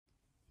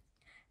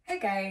Hey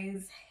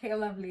guys, hey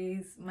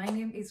lovelies, my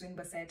name is Win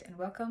Bassett and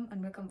welcome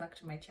back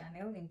to my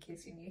channel in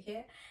case you're new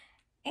here.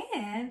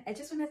 And I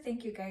just want to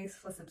thank you guys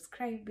for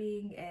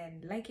subscribing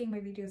and liking my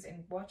videos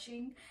and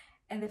watching,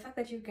 and the fact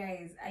that you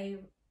guys, I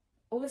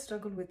always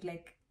struggle with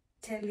like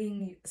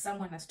telling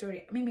someone a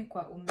story. Mimi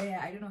kwa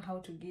umbea, I don't know how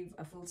to give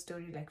a full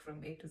story like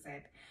from A to Z,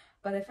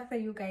 but the fact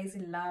that you guys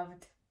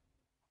loved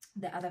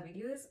the other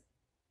videos,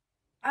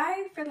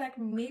 I feel like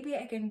maybe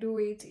I can do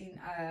it in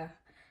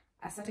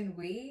a certain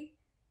way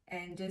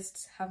and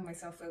just have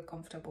myself feel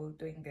comfortable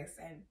doing this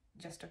and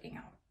just talking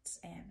out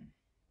and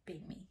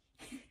being me.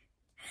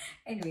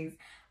 Anyways,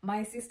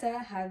 my sister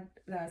had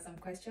some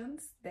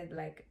questions that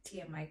like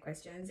TMI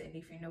questions, and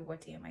if you know what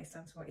TMI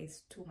stands for,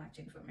 is too much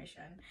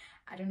information.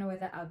 I don't know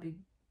whether I'll be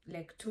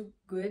like too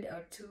good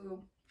or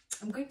too...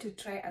 I'm going to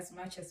try as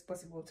much as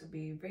possible to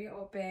be very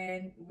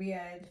open,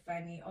 weird,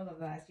 funny, all of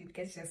that. You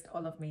get just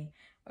all of me.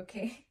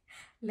 Okay,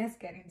 let's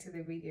get into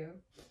the video.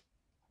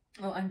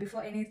 Oh, and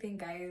before anything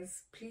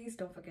guys, please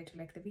don't forget to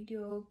like the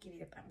video, give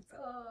it a thumbs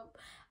up,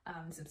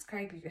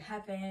 subscribe if you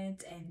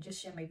haven't, and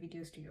just share my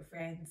videos to your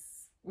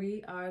friends.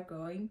 We are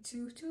going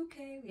to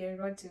 2K. We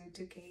are on to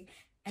 2K,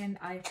 and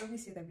I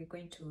promise you that we're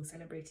going to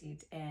celebrate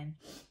it, and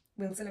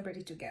we'll celebrate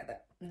it together,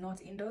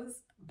 not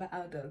indoors but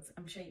outdoors.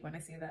 I'm sure you want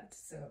to see that,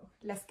 so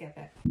let's get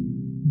there.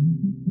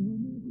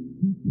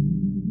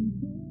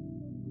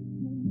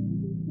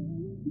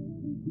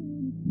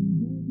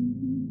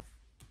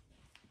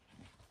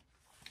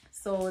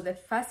 So the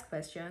first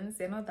questions,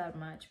 they're not that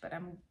much, but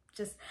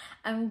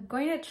I'm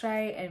going to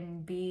try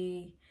and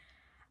be...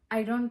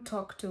 I don't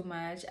talk too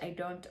much, I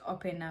don't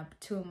open up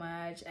too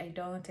much, I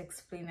don't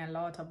explain a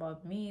lot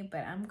about me, but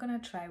I'm gonna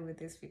try with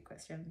these few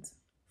questions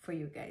for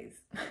you guys.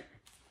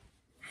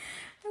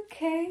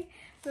 Okay,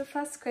 the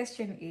first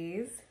question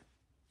is,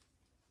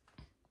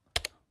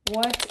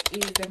 what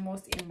is the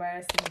most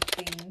embarrassing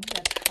thing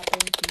that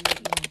happened to you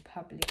in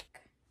public?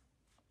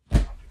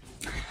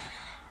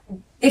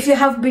 If you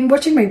have been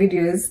watching my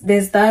videos,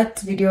 there's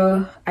that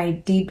video I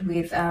did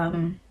with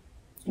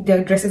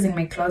the dresses in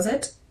my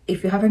closet.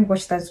 If you haven't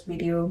watched that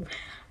video,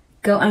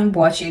 go and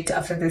watch it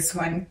after this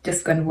one.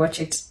 Just go and watch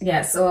it.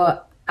 Yeah,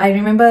 so I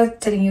remember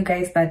telling you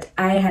guys that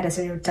I had a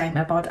stereotype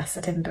about a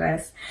certain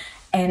dress,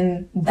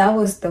 and that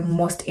was the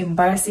most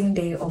embarrassing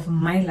day of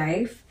my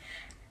life.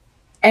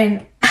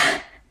 And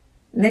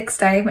next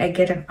time I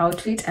get an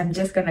outfit, I'm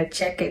just gonna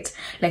check it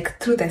like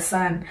through the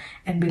sun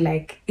and be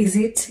like, is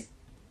it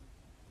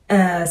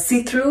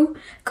see-through?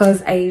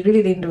 Because I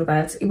really didn't do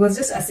that. It was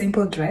just a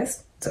simple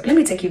dress. So let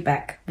me take you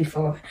back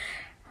before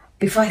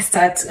I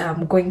start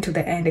going to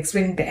the end,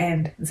 explaining the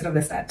end instead of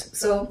the start.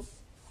 So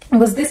it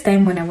was this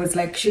time when I was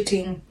like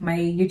shooting my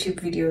YouTube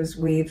videos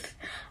with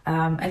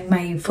and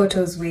my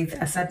photos with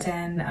a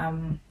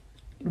certain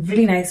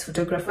really nice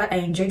photographer. I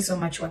enjoyed so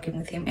much working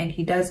with him, and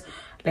he does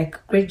like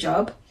great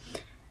job.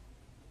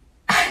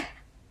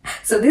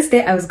 So this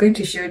day I was going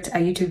to shoot a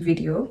YouTube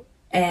video,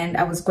 and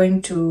I was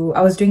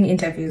doing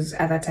interviews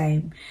at that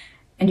time.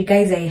 And you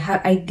guys,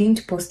 I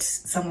didn't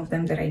post some of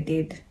them that I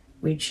did,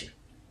 which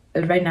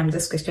right now I'm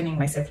just questioning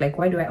myself, like,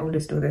 why do I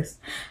always do this?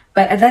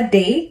 But at that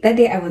day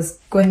I was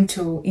going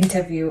to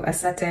interview a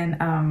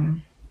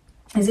certain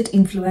is it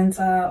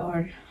influencer,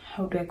 or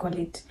how do I call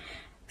it,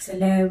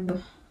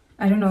 celeb?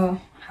 I don't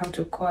know how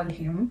to call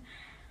him,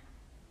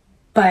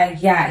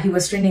 but yeah, he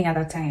was trending at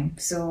that time.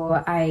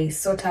 So I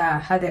sort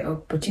of had the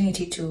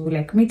opportunity to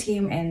like meet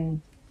him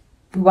and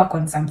work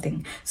on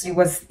something. So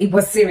it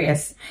was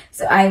serious.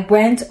 So I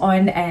went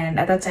on, and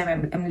at that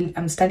time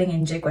I'm studying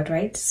in JKUAT,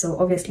 right? So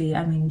obviously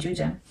I'm in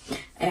Juja,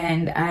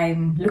 and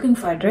I'm looking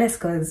for a dress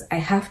because I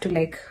have to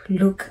like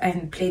look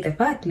and play the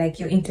part like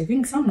you're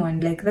interviewing someone.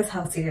 Like, that's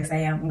how serious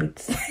I am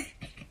with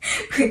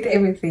with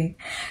everything.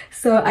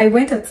 So I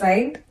went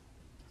outside,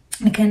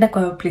 nikaenda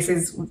kwa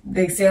places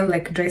they sell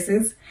like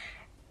dresses,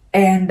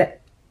 and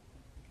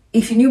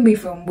if you knew me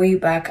from way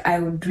back, I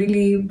would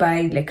really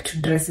buy like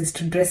two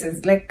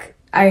dresses. Like,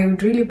 I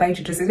would really buy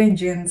two dresses, even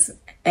jeans,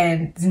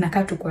 and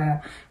zinakatu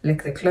kwa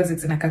like the closet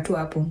zinakatu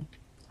hapo.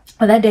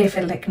 But that day I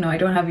felt like, no, I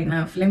don't have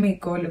enough. Let me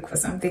go look for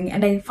something,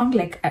 and I found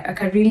like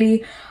a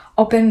really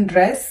open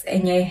dress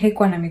enye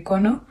haikuwa na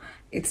mikono.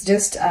 It's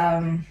just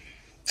a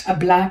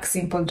black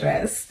simple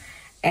dress,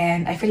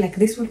 and I feel like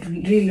this would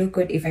really look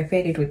good if I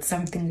paired it with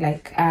something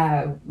like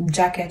a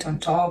jacket on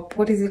top.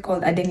 What is it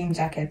called? A denim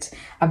jacket,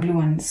 a blue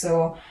one.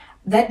 So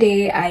that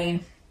day I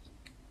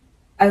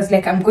was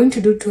like, I'm going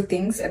to do two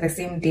things at the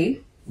same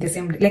day.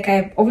 Like,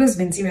 I've always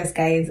been serious,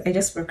 guys. I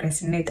just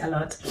procrastinate a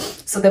lot.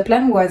 So the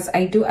plan was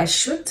I do a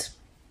shoot,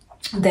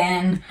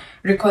 then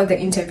record the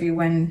interview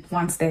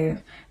once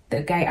the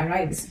guy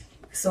arrives.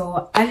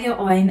 So earlier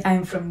on,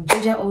 I'm from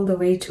Georgia all the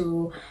way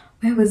to,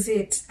 where was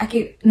it?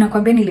 Okay,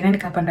 nakwambia nilienda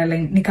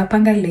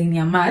nikapanga line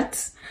ya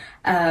mat.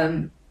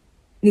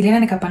 Nilienda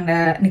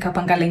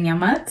nikapanga line ya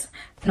mat.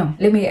 No,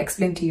 let me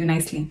explain to you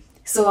nicely.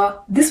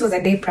 So this was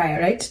a day prior,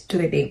 right, to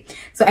the day.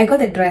 So I got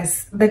the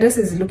dress. The dress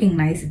is looking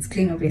nice. It's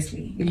clean,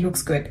 obviously. It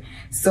looks good.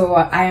 So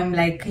I am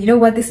like, you know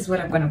what, this is what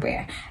I'm gonna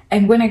wear.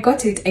 And when I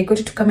got it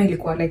to kama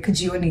ilikuwa like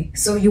jioni.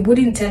 So you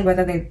wouldn't tell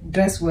whether the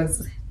dress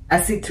was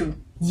a see-through.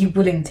 You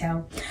wouldn't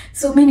tell.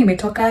 So many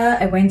metoka,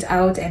 I went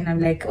out and I'm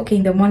like, okay,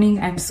 in the morning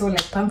I'm so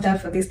like pumped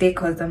up for this day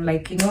because I'm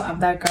like, you know,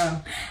 I'm that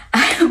girl.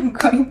 I am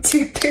going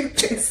to do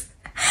this.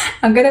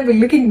 I'm gonna be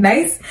looking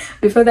nice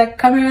before the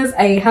cameras.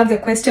 I have the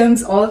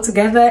questions all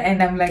together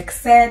and I'm like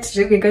set,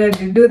 we're gonna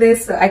do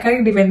this. So I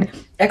carried even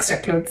extra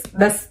clothes.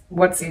 That's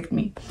what saved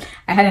me.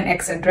 I had an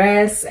extra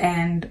dress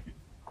and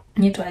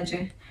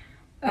sikoti.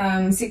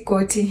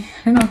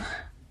 You know,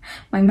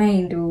 my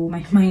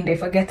mind, I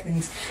forget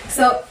things.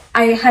 So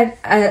I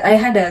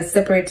had a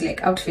separate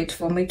like outfit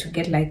for me to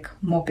get like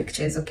more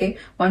pictures, okay?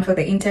 One for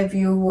the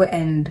interview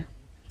and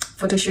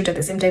photo shoot at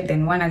the same time,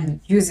 then one I'll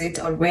use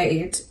it or wear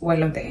it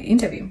while on the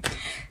interview.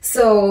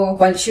 So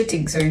while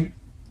shooting, sorry.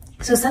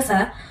 So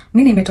sasa,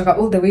 mi nimetoka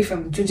all the way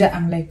from Juja.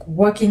 I'm like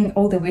walking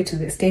all the way to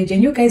the stage,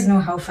 and you guys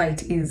know how far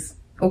it is.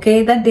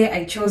 Okay, that day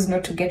I chose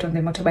not to get on the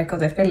motorbike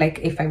because I felt like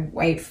if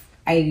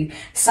I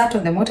sat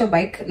on the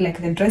motorbike,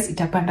 like the dress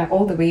itapanda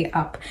all the way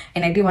up,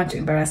 and I didn't want to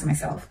embarrass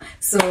myself.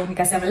 So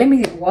nikasema, let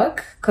me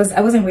walk, because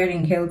I wasn't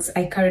wearing heels.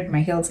 I carried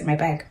my heels in my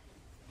bag.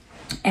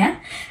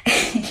 Yeah.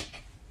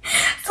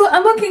 So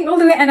I'm walking all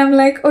the way and I'm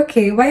like,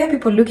 okay, why are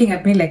people looking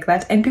at me like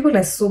that? And people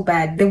are so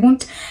bad. They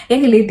won't,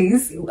 any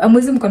ladies,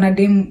 amwezi mkona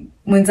dem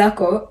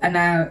mwenzako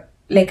ana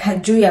like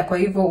hajui yako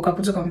hivyo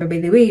ukakuja kwa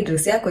by the way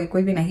dress yako iko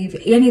hivi na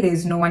hivi. Yani there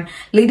is no one.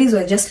 Ladies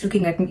were just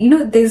looking at me. You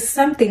know, there's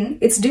something,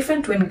 it's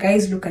different when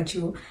guys look at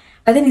you,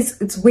 but then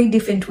it's way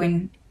different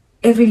when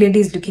every lady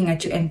is looking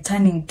at you and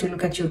turning to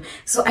look at you.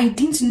 So I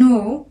didn't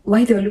know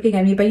why they were looking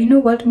at me, but you know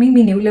what,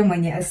 mimi ni ule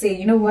mwenye I say,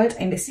 you know what,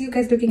 and I see you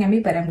guys looking at me,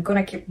 but I'm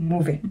gonna keep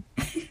moving.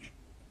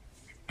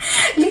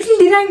 Little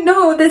did I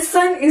know the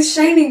sun is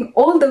shining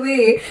all the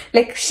way,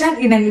 like shan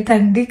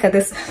inanitandika.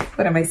 This,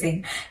 what am I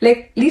saying?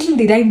 Like little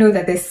did I know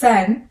that the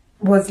sun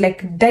was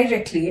like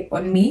directly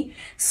on me.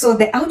 So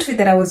the outfit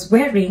that I was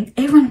wearing,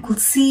 everyone could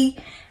see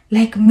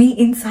like me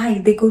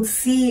inside. They could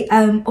see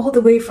all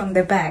the way from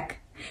the back.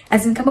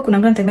 As in kama kuna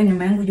mtu anatembea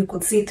nyuma yangu, you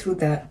could see through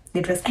the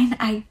dress. And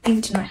I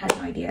didn't know, I had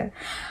no idea.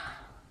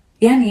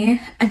 Yani,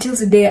 until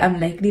today I'm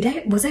like,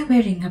 was I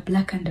wearing a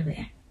black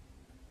underwear?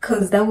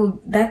 Cause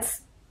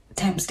that's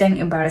times 10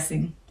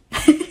 embarrassing.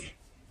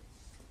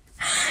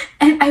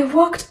 And I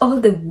walked all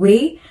the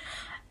way.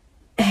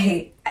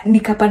 Hey,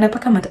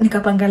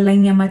 nikapanga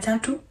line ya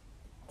matatu.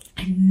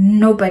 And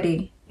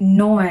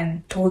no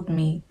one told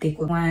me they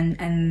could one.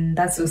 And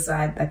that's so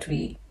sad that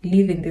we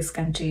live in this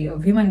country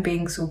of human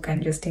beings who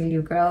can just tell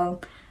you, girl,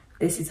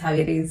 this is how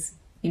it is,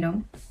 you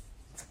know?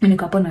 When you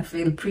kapona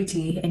feel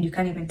pretty and you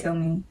can't even tell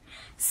me.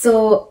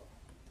 So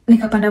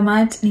nikapanda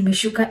mat,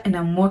 nimeshuka, and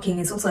I'm walking.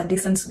 It's also a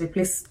distance to the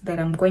place that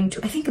I'm going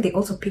to. I think they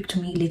also picked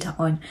me later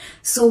on.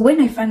 So when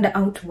I found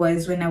out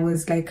was when I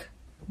was like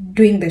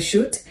doing the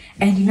shoot,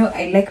 and you know,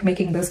 I like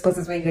making those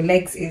poses where your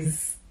legs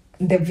is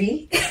the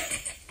V.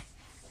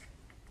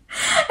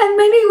 And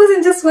maybe it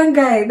wasn't just one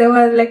guy. There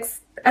were like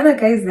other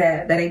guys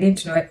there that I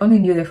didn't know. I only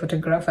knew the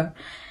photographer.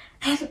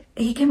 And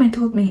he came and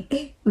told me,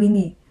 hey,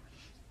 Winnie,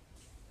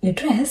 your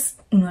dress,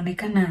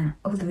 unaonekana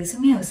all the way. So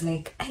me, I was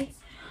like, hey,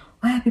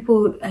 why are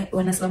people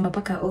wanasimama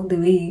paka all the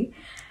way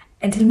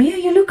and tell me, oh,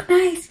 you look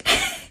nice?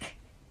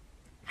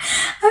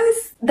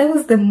 That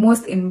was the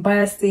most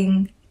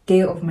embarrassing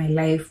day of my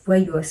life, where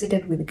you are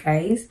seated with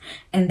guys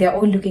and they're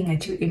all looking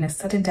at you in a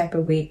certain type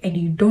of way and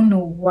you don't know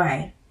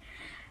why.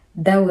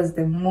 That was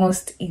the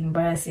most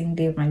embarrassing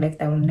day of my life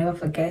that I will never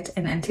forget.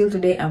 And until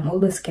today, I'm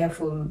always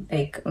careful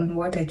like on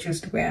what I choose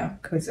to wear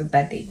because of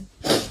that day.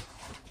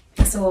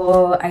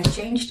 So I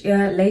changed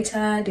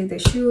later, did the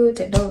shoot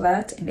and all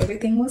that, and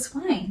everything was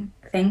fine.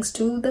 Thanks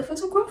to the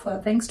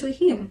photographer, thanks to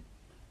him.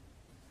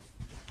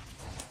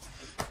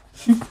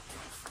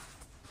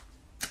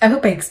 I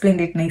hope I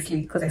explained it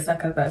nicely because I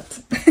suck at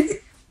that.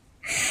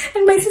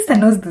 And my sister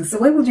knows this, so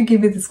why would you give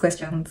me these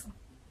questions?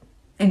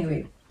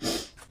 Anyway,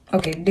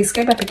 okay,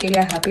 describe a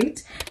peculiar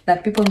habit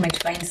that people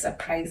might find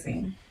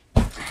surprising.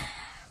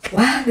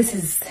 Wow, this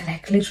is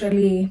like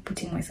literally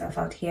putting myself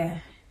out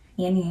here.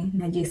 Yani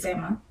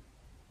najisema.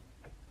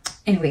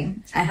 Anyway,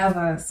 I have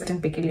a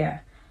certain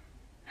peculiar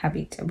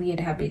habit, a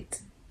weird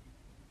habit.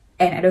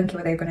 And I don't care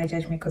whether you're gonna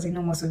judge me because I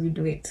know most of you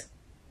do it.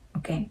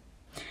 Okay?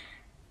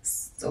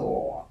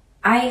 So,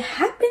 I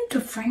happen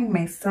to find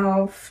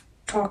myself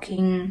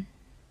talking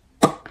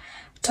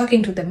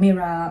to the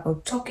mirror, or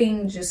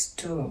talking just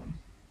to,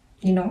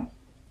 you know,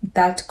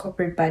 that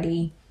corporate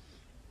body,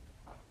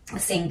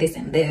 saying this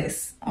and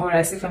this, or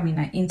as if I'm in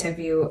an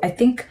interview. I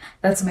think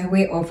that's my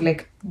way of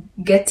like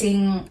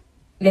taking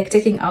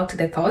out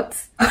the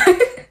thoughts.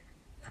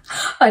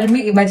 Or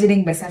me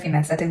imagining myself in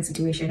a certain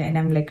situation and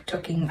I'm like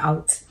talking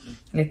out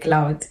like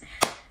loud,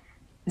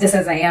 just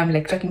as I am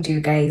like talking to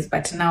you guys,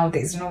 but now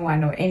there's no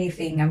one or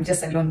anything. I'm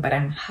just alone, but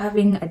I'm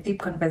having a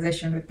deep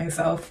conversation with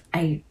myself.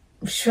 I'm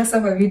sure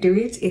some of you do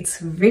it. It's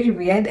very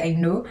weird, I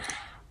know,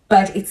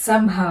 but it's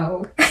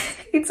somehow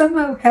it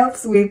somehow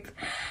helps with,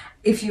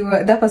 if you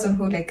are that person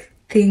who like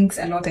thinks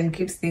a lot and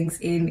keeps things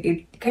in,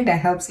 it kind of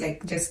helps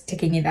like just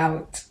taking it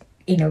out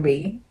in a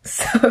way.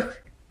 So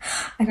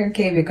I don't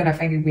care if you're gonna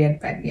find it weird,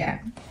 but yeah,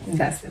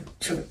 that's the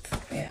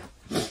truth. Yeah.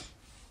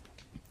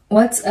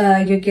 What's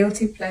your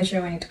guilty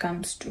pleasure when it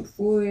comes to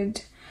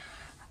food?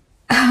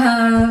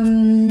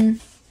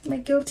 My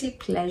guilty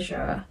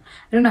pleasure,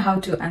 I don't know how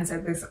to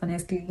answer this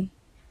honestly.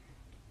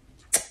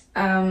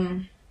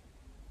 I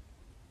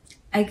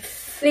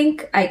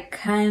think I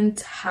can't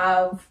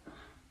have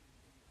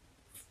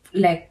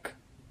like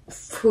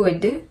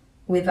food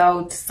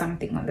without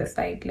something on the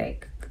side,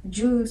 like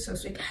juice or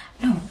sweet.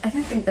 No, I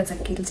don't think that's a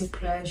guilty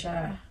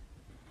pleasure.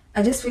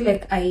 I just feel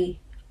like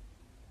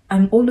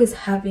I'm always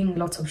having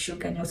lots of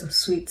sugar and lots of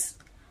sweets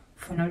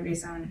for no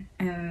reason,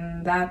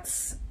 and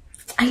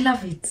I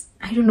love it.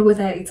 I don't know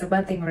whether it's a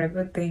bad thing or a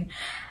good thing.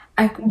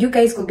 You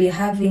guys could be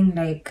having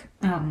like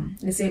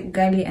let's say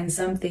ugali and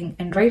something,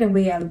 and right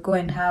away I'll go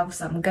and have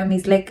some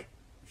gummies. Like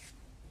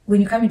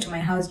when you come into my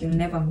house, you'll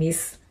never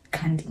miss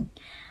candy.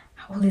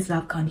 I always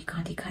love candy,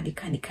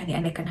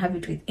 and I can have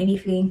it with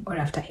anything or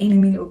after any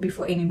meal or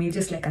before any meal,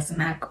 just like a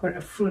snack or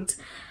a fruit.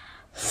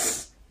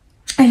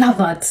 I love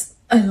that.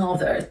 I love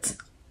that.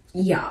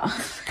 Yeah.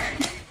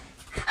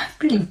 I'm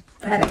pretty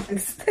bad at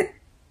this.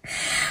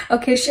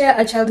 Okay, share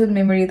a childhood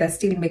memory that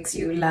still makes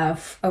you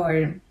laugh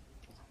or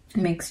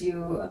makes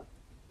you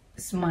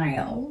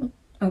smile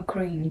or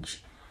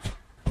cringe.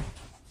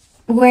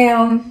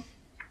 Well,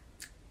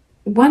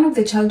 one of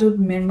the childhood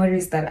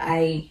memories that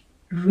I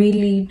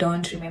really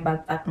don't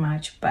remember that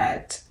much,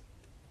 but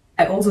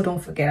I also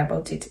don't forget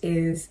about it,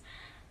 is,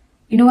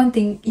 you know, one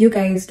thing you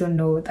guys don't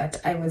know,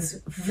 that I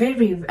was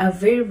a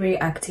very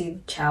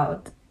active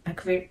child,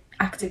 like very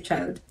active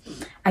child.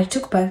 I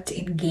took part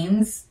in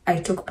games, I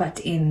took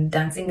part in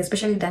dancing,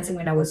 especially dancing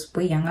when I was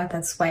way younger.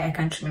 That's why I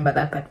can't remember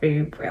that part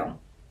very well,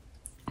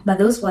 but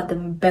those were the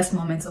best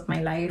moments of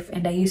my life,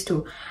 and I used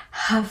to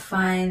have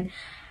fun.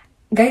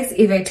 Guys,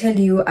 if I tell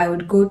you, I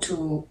would go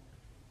to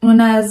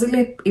una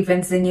zile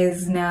events zenye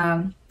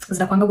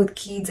zinakwanga with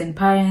kids and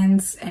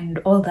parents and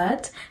all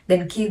that,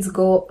 then kids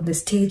go on the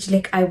stage,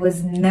 like I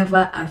was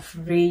never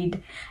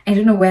afraid. I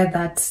don't know where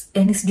that,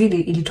 and it's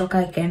really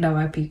ilitoka ikaenda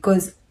wapi,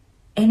 because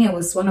I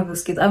was one of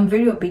those kids. I'm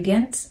very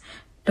obedient,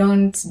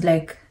 don't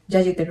like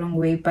judge it the wrong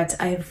way, but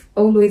I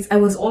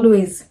was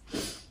always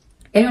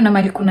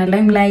kuna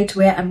limelight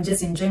where I'm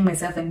just enjoying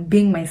myself and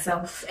being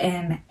myself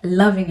and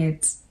loving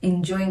it,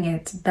 enjoying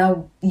it,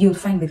 that you'll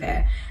find me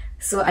there.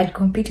 So I'd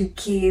compete with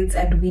kids,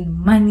 I'd win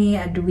money,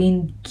 I'd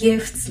win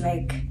gifts,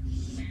 like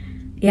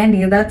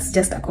yani, that's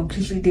just a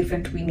completely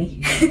different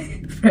Winnie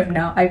from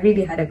now. I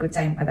really had a good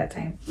time at that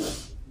time.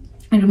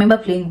 I remember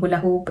playing hula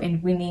hoop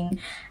and winning,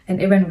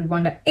 and everyone would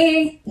wonder,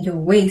 hey, your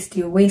waist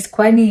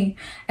kwani,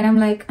 and I'm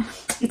like,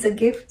 it's a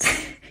gift.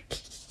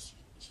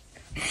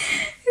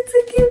 It's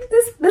a gift.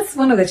 That's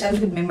one of the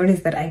childhood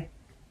memories that I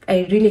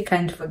really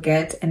can't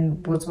forget,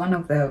 and was one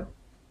of the,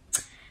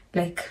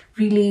 like,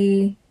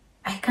 really,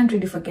 I can't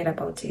really forget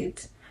about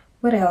it.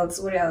 What else?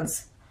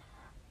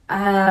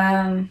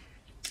 I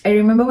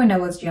remember when I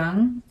was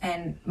young,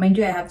 and mind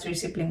you, I have 3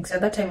 siblings, so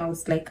at that time I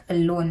was like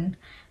alone.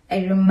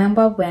 I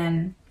remember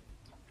when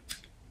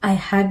I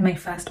had my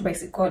first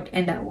bicycle,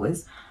 and I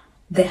was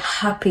the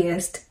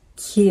happiest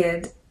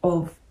kid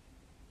of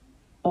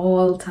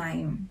all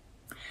time.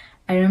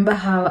 I remember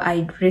how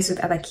I'd race with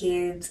other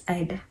kids.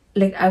 I've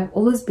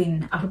always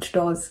been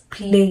outdoors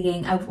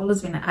playing. I've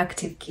always been an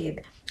active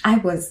kid. I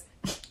was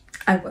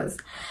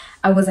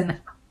an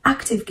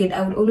active kid.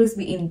 I would always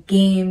be in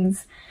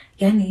games.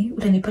 Yani,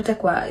 utanipata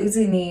kwa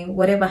hizi ni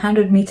whatever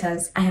 100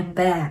 meters, I am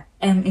there.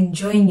 I'm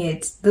enjoying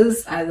it.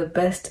 Those are the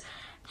best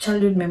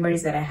childhood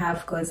memories that I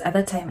have, because at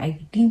that time I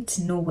didn't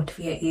know what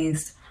fear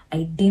is.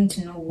 I didn't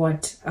know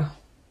what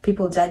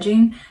people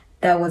judging.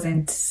 That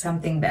wasn't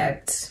something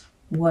that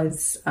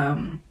was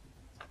a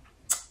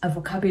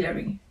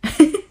vocabulary.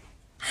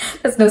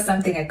 That's not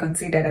something I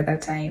considered at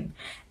that time,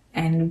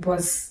 and it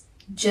was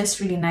just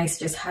really nice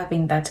just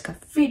having that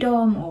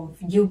freedom of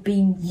you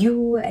being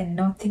you and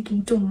not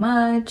thinking too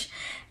much.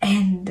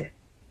 And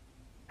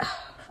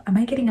am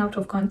I getting out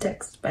of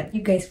context? But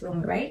you guys feel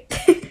me, right?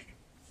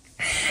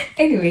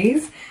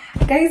 Anyways,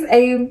 guys,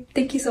 I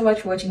thank you so much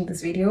for watching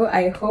this video.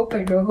 I hope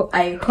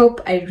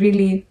I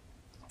really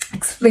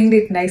explained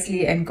it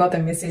nicely and got the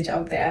message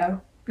out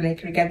there,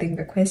 like regarding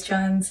the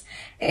questions.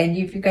 And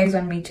if you guys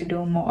want me to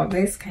do more of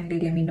this,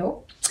 kindly let me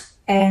know.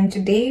 And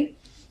today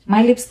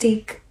my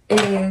lipstick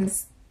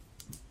is,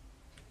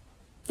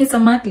 it's a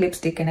matte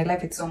lipstick, and I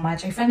love it so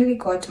much. I finally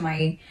got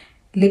my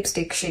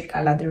lipstick shade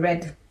color. The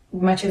red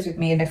matches with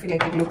me, and I feel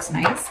like it looks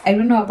nice. I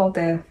don't know about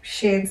the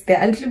shades,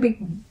 they're a little bit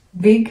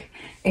big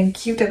and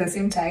cute at the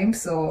same time,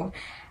 so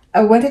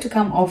I wanted to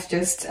come off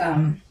just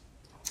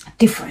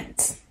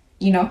different,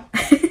 you know.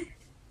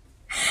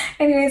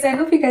 Anyways, I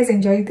hope you guys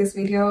enjoyed this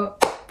video.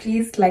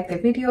 Please like the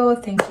video.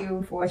 Thank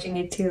you for watching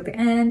it till the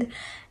end,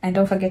 and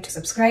don't forget to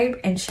subscribe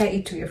and share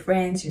it to your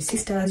friends, your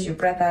sisters, your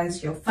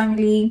brothers, your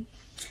family,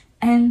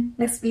 and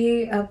let's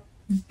be a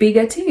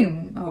bigger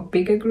team or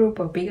bigger group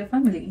or bigger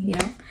family, you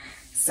know.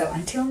 So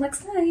until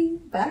next time,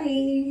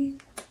 bye.